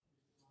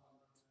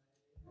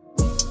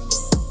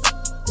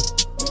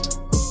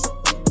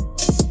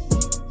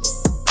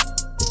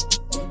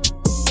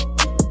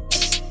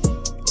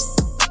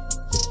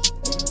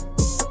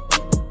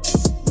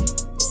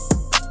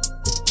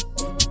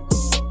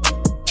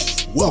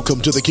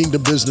Welcome to the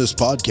Kingdom Business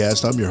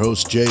Podcast. I'm your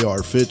host,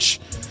 J.R. Fitch,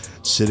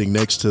 sitting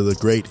next to the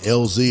great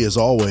LZ as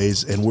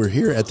always, and we're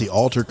here at the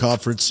Altar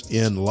Conference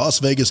in Las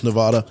Vegas,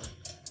 Nevada,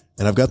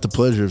 and I've got the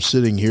pleasure of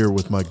sitting here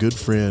with my good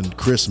friend,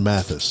 Chris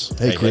Mathis.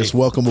 Hey, Chris,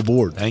 welcome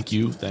aboard. Thank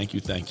you.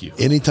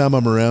 Anytime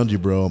I'm around you,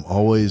 bro, I'm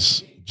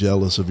always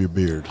jealous of your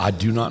beard. I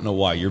do not know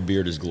why. Your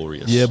beard is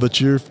glorious. Yeah,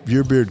 but your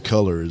beard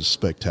color is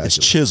spectacular. It's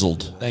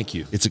chiseled. Thank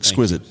you. It's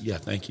exquisite. Yeah,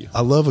 thank you.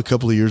 I love a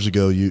couple of years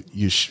ago,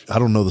 I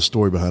don't know the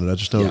story behind it. I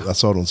just know I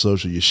saw it on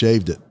social. You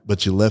shaved it,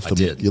 but you left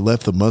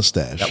the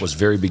mustache. That was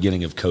very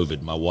beginning of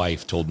COVID. My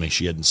wife told me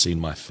she hadn't seen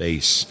my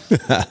face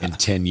in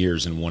 10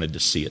 years and wanted to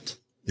see it.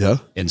 Yeah.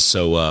 And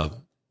so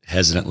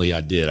hesitantly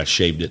I did. I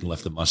shaved it and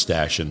left the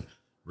mustache and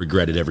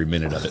regretted every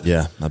minute of it.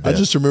 Yeah, I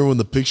just remember when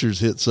the pictures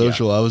hit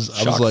social, I was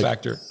like,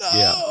 factor.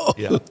 No.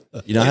 Yeah.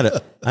 You know,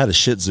 I had a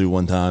Shih Tzu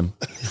one time,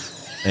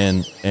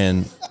 and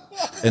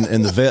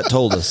the vet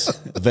told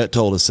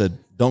us, said,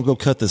 don't go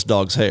cut this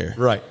dog's hair.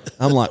 Right.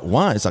 I'm like,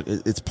 why? It's like,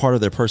 it's part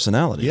of their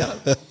personality. Yeah.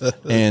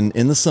 And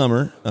in the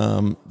summer,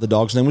 the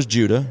dog's name was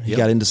Judah. He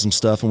got into some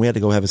stuff and we had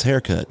to go have his hair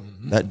cut.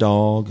 Mm-hmm. That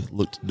dog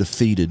looked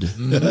defeated.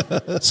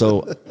 Mm-hmm.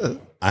 So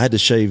I had to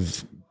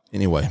shave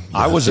anyway.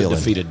 I was a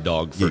defeated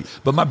dog,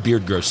 but my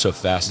beard grows so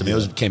fast. I mean,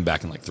 it came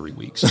back in like 3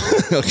 weeks.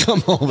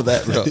 Come on with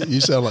that, bro. You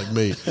sound like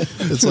me.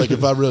 It's like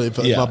if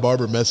my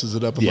barber messes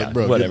it up, I'm like,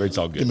 bro, whatever, it's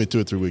all good. Give me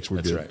 2 or 3 weeks, we're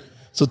good. That's right.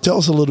 So tell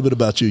us a little bit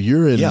about you.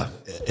 You're in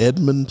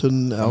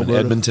Edmonton, Alberta? I'm in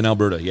Edmonton,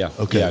 Alberta, yeah.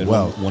 Okay, yeah,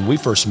 wow. When we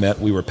first met,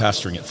 we were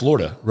pastoring at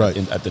Florida right.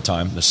 At the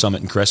time, the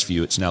Summit in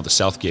Crestview. It's now the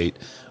Southgate.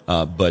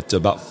 But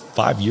about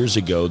 5 years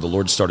ago, the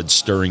Lord started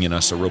stirring in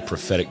us a real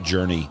prophetic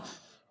journey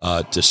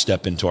to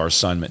step into our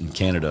assignment in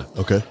Canada.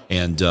 Okay.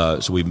 And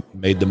so we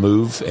made the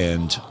move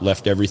and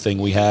left everything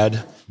we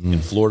had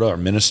in Florida, our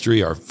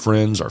ministry, our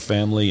friends, our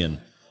family,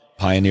 and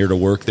pioneered a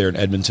work there in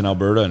Edmonton,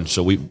 Alberta. And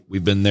so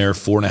we've been there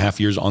 4.5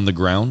 years on the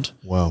ground.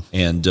 Wow.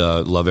 And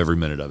love every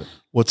minute of it.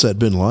 What's that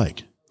been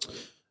like?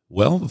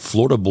 Well,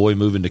 Florida boy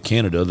moving to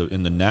Canada,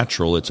 in the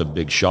natural, it's a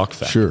big shock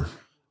factor.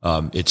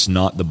 Sure. It's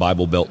not the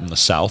Bible Belt in the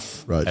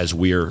South, right, as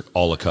we're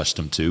all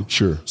accustomed to.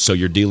 Sure. So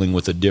you're dealing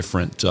with a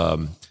different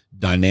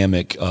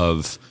dynamic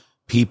of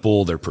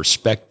people, their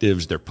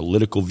perspectives, their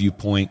political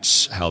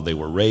viewpoints, how they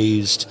were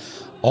raised.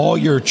 All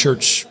your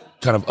church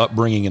kind of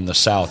upbringing in the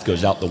South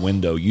goes out the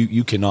window.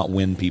 You cannot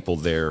win people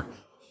there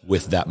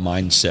with that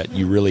mindset.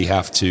 You really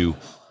have to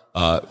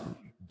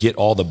get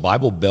all the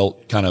Bible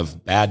Belt kind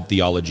of bad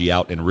theology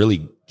out and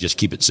really just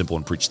keep it simple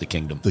and preach the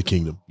kingdom. The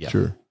kingdom, yeah.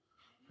 Sure.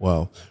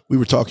 Wow. We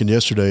were talking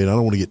yesterday, and I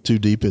don't want to get too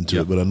deep into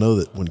it, but I know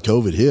that when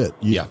COVID hit,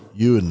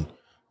 you and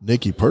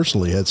Nikki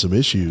personally had some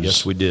issues.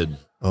 Yes, we did.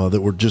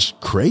 That were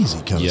just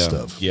crazy kind of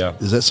stuff. Yeah.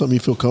 Is that something you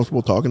feel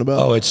comfortable talking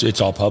about? Oh,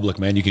 it's all public,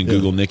 man. You can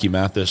Google Nikki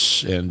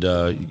Mathis, and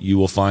you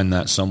will find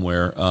that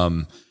somewhere.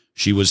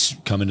 She was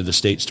coming to the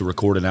States to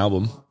record an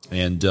album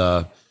and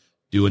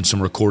doing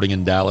some recording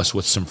in Dallas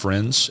with some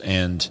friends.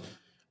 And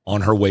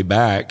on her way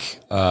back,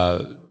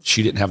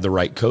 she didn't have the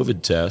right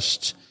COVID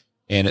test.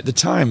 And at the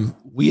time,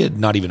 we had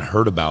not even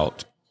heard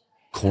about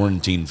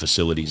quarantine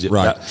facilities.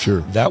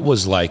 That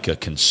was like a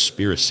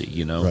conspiracy,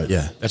 you know? Right.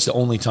 Yeah. That's the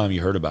only time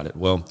you heard about it.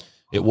 Well,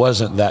 it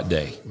wasn't that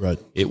day. Right.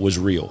 It was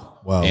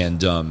real. Wow.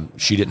 And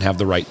she didn't have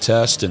the right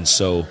test, and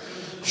so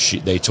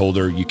they told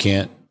her, you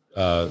can't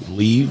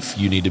leave.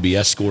 You need to be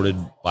escorted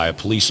by a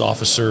police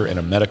officer and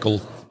a medical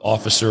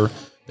officer.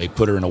 They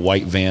put her in a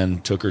white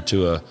van, took her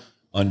to a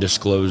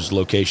undisclosed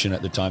location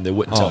at the time. They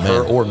wouldn't tell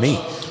her or me.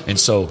 And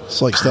so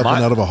it's like stepping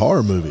out of a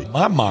horror movie.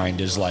 My mind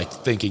is like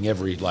thinking it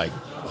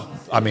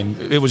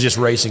was just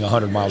racing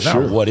 100 miles an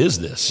hour. What is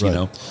this? Right.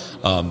 You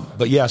know?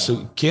 But yeah,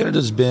 so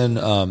Canada's been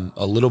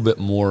a little bit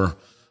more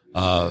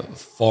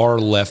far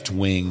left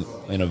wing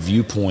in a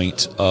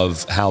viewpoint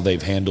of how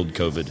they've handled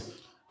COVID.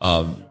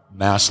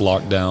 Mass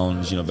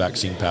lockdowns,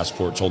 vaccine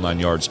passports, whole 9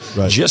 yards.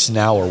 Right. Just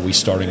now are we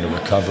starting to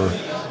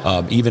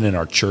recover, even in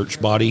our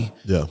church body.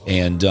 Yeah.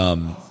 And,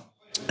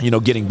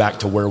 getting back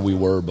to where we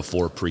were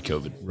before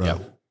pre-COVID. Right. Yeah.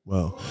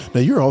 Wow. Now,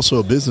 you're also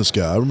a business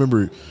guy. I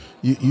remember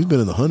you've been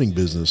in the hunting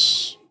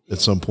business at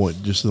some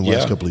point just in the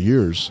last couple of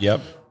years. Yep.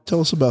 Tell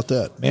us about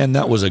that. Man,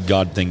 that was a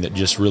God thing that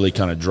just really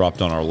kind of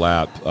dropped on our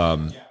lap.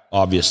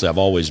 Obviously, I've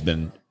always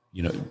been,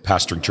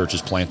 pastoring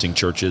churches, planting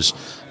churches.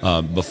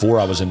 Before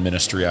I was in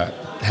ministry, I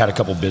had a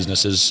couple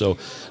businesses. So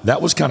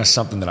that was kind of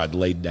something that I'd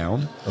laid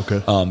down.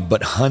 Okay.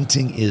 But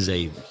hunting is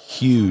a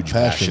huge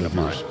passion of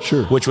mine.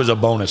 Sure. Which was a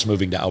bonus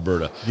moving to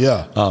Alberta.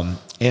 Yeah.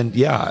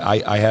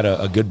 I had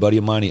a good buddy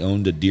of mine. He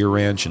owned a deer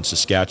ranch in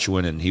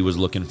Saskatchewan, and he was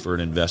looking for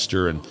an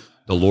investor. And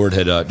the Lord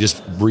had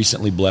just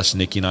recently blessed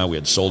Nikki and I. We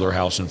had sold our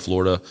house in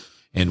Florida,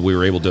 and we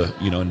were able to,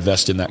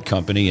 invest in that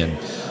company. And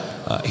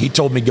he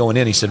told me going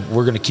in, he said,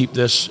 we're going to keep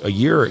this a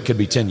year. It could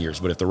be 10 years,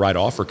 but if the right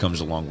offer comes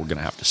along, we're going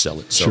to have to sell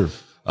it. So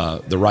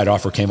the right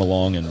offer came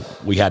along, and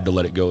we had to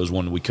let it go as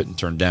one we couldn't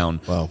turn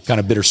down. Wow. Kind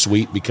of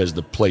bittersweet because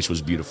the place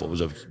was beautiful. It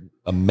was an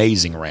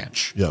amazing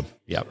ranch. Yeah.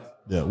 Yeah.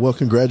 Yeah. Well,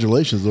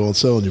 congratulations on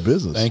selling your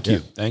business. Thank you.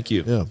 Thank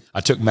you. Yeah.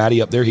 I took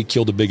Matty up there. He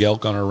killed a big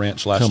elk on our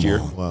ranch last year.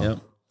 Wow. Yeah.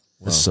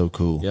 That's so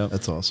cool. Yeah.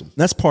 That's awesome.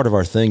 That's part of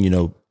our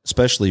thing,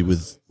 especially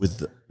with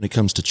when it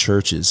comes to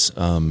churches,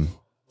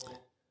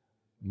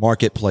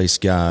 marketplace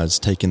guys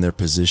taking their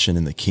position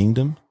in the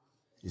kingdom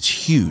is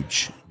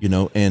huge,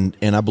 and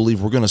I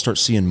believe we're going to start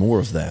seeing more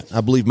of that.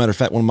 I believe, matter of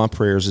fact, one of my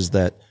prayers is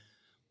that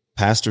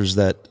pastors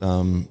that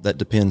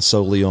depend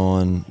solely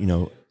on,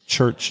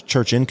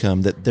 church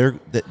income, that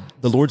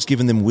the Lord's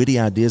given them witty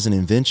ideas and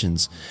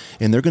inventions,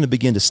 and they're going to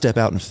begin to step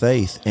out in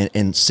faith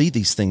and see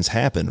these things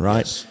happen,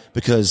 right? Yes.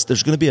 Because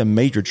there's going to be a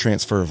major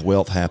transfer of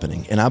wealth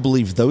happening. And I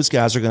believe those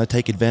guys are going to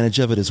take advantage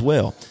of it as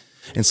well.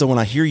 And so when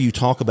I hear you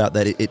talk about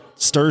that, it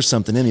stirs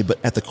something in me. But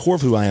at the core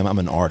of who I am, I'm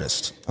an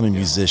artist. I'm a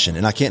musician.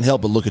 And I can't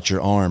help but look at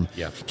your arm.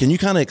 Yeah. Can you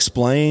kind of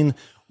explain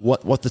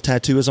what the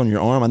tattoo is on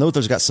your arm? I know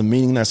there's got some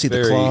meaning there. I see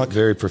the clock.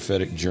 Very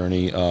prophetic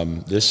journey.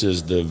 This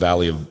is the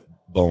Valley of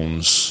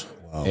Bones.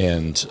 Wow.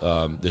 And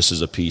this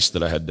is a piece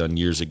that I had done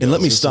years ago. And let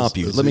me stop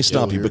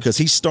you because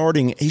he's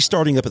starting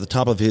up at the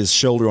top of his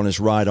shoulder on his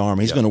right arm.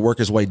 He's going to work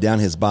his way down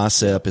his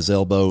bicep, his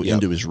elbow,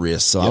 into his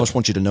wrist. So I just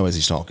want you to know as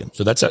he's talking.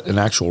 So that's an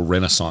actual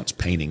Renaissance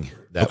painting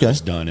that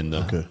was done in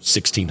the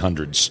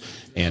 1600s.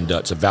 And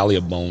it's a Valley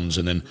of Bones.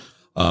 And then,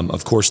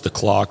 of course, the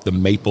clock, the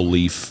maple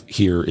leaf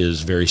here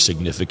is very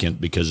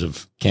significant because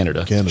of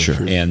Canada. Sure.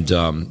 And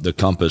the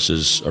compass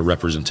is a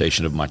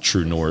representation of my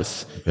true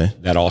north. Okay.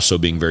 That also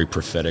being very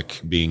prophetic,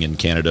 being in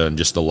Canada and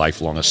just the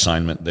lifelong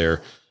assignment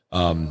there.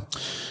 And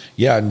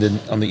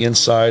then on the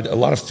inside, a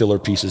lot of filler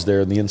pieces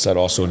there. And the inside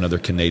also another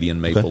Canadian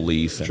maple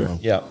leaf. And, sure.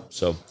 Yeah.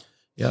 So,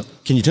 yeah.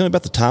 Can you tell me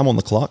about the time on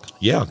the clock?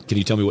 Yeah. Can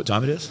you tell me what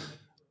time it is?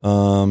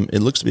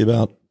 It looks to be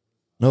about...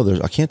 No,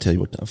 I can't tell you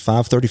what time.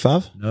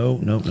 5:35? No.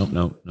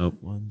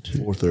 1, 2,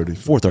 4:30.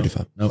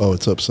 4:35. Nope. Oh,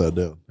 it's upside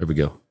down. There we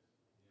go.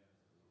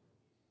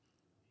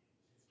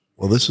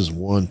 Well, this is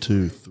 1,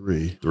 2,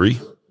 3.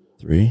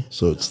 3.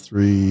 So it's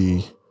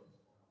 3:30,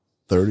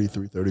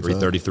 3:35.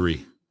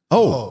 3:33.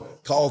 Oh,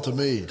 call to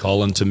me.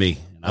 Call unto me.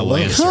 And I will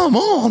answer. Come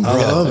on, bro. I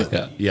love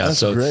it. Yeah. That's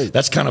so great.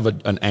 That's kind of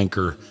an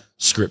anchor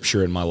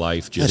scripture in my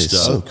life. Just that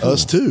is so cool.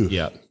 Us too.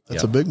 Yeah.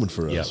 That's a big one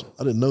for us. Yeah.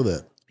 I didn't know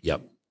that.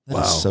 Yep.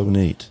 That is so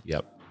neat.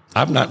 Yep.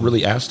 I've not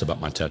really asked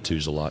about my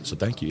tattoos a lot, so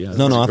thank you. Yeah,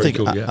 no. I think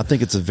cool, I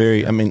think it's a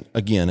very. I mean,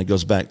 again, it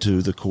goes back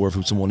to the core of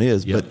who someone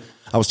is. Yep. But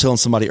I was telling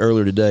somebody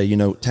earlier today,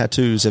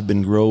 tattoos have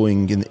been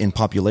growing in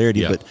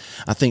popularity, but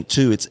I think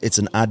too, it's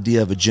an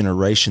idea of a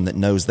generation that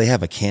knows they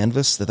have a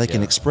canvas that they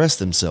can express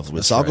themselves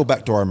with. So I'll go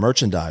back to our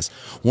merchandise.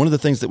 One of the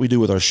things that we do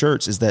with our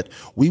shirts is that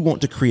we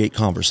want to create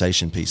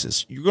conversation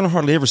pieces. You're going to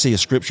hardly ever see a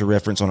scripture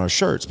reference on our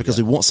shirts because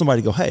we want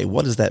somebody to go, hey,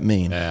 what does that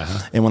mean?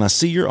 And when I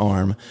see your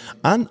arm,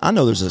 I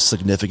know there's a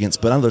significance,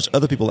 but I know there's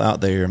other people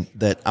out there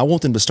that I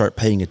want them to start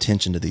paying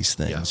attention to these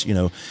things,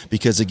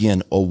 because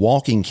again, a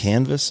walking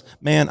canvas,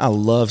 man, I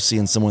love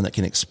seeing someone that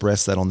can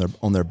express that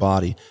on their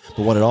body.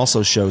 But what it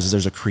also shows is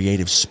there's a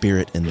creative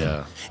spirit in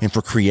them. And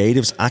for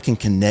creatives, I can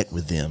connect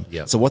with them.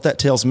 So what that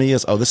tells me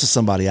is, this is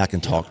somebody I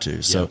can talk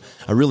to. So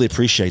I really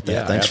appreciate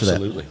that. Thanks for that.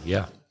 Absolutely.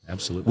 Yeah,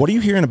 absolutely. What are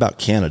you hearing about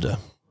Canada?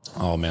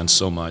 Oh man,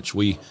 so much.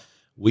 We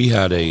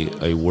had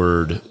a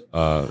word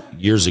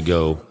years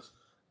ago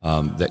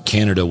that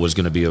Canada was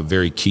going to be a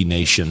very key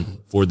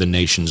nation for the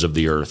nations of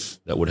the earth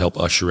that would help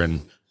usher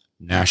in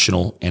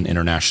national and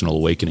international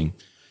awakening.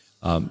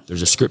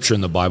 There's a scripture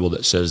in the Bible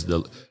that says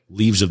the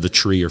leaves of the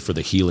tree are for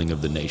the healing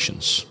of the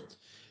nations.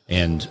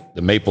 And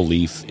the maple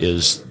leaf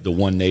is the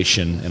one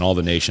nation in all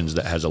the nations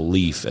that has a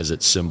leaf as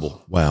its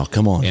symbol. Wow,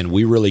 come on. And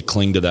we really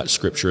cling to that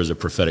scripture as a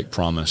prophetic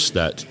promise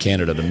that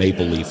Canada, the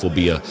maple leaf, will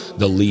be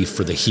the leaf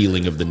for the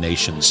healing of the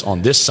nations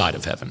on this side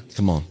of heaven.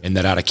 Come on. And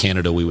that out of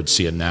Canada, we would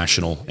see a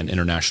national and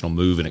international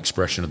move and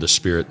expression of the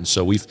Spirit. And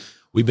so we've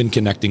been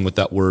connecting with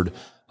that word.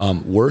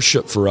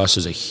 Worship for us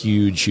is a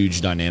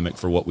huge dynamic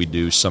for what we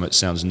do. Summit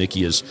Sounds.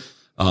 Nikki has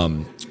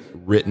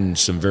written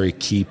some very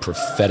key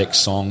prophetic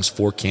songs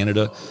for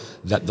Canada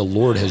that the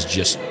Lord has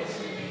just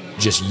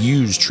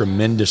used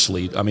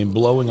tremendously. I mean,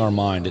 blowing our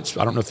mind.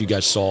 I don't know if you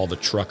guys saw the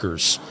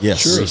Truckers.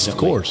 Yes, sure, recently. Of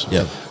course.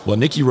 Yeah. Well,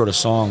 Nikki wrote a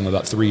song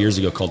about 3 years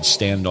ago called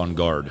 "Stand on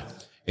Guard."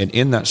 And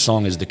in that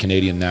song is the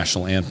Canadian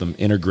national anthem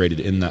integrated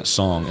in that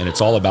song. And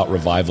it's all about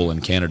revival in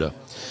Canada.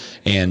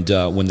 And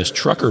when this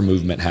trucker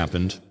movement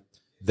happened,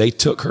 they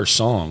took her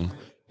song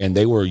and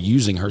they were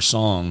using her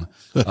song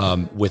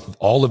with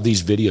all of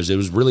these videos. It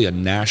was really a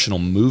national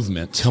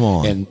movement. Come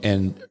on.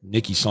 And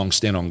Nikki's song,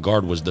 Stand on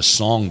Guard, was the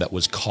song that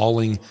was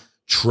calling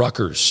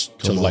truckers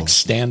to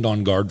stand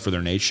on guard for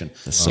their nation.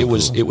 It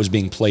was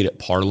being played at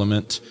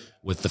Parliament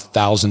with the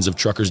thousands of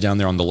truckers down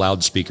there on the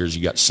loudspeakers.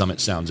 You got Summit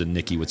Sounds and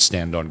Nikki with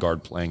Stand on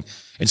Guard playing.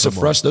 And so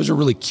for us, those are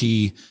really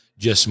key,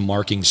 just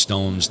marking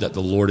stones that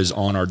the Lord is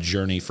on our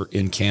journey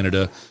in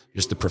Canada,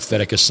 just the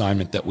prophetic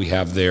assignment that we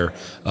have there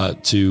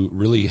to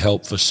really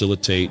help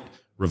facilitate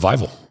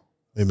revival.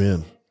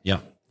 Amen. Yeah.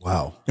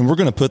 Wow. And we're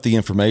going to put the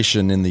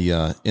information in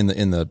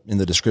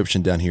the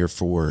description down here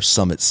for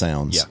Summit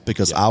Sounds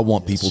because I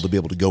want people to be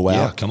able to go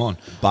out, come on,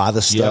 buy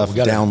the stuff,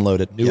 download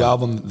it. New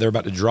album they're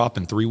about to drop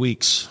in 3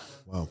 weeks.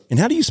 Wow. And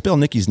how do you spell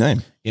Nikki's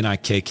name?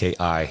 Nikki.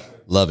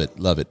 Love it.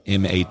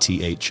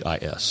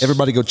 Mathis.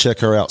 Everybody go check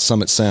her out.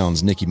 Summit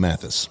Sounds, Nikki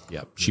Mathis.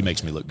 Yeah, she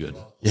makes me look good.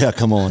 Yeah,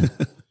 come on.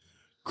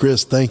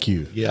 Chris, thank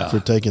you Yeah. for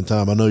taking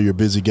time. I know you're a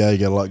busy guy. You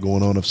got a lot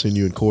going on. I've seen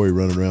you and Corey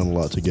running around a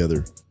lot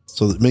together.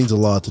 So it means a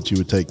lot that you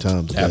would take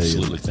time today.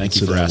 Absolutely. Thank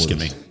you for asking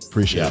me.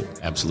 Appreciate it.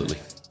 Absolutely.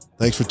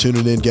 Thanks for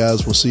tuning in,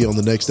 guys. We'll see you on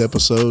the next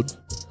episode.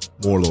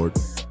 More Lord.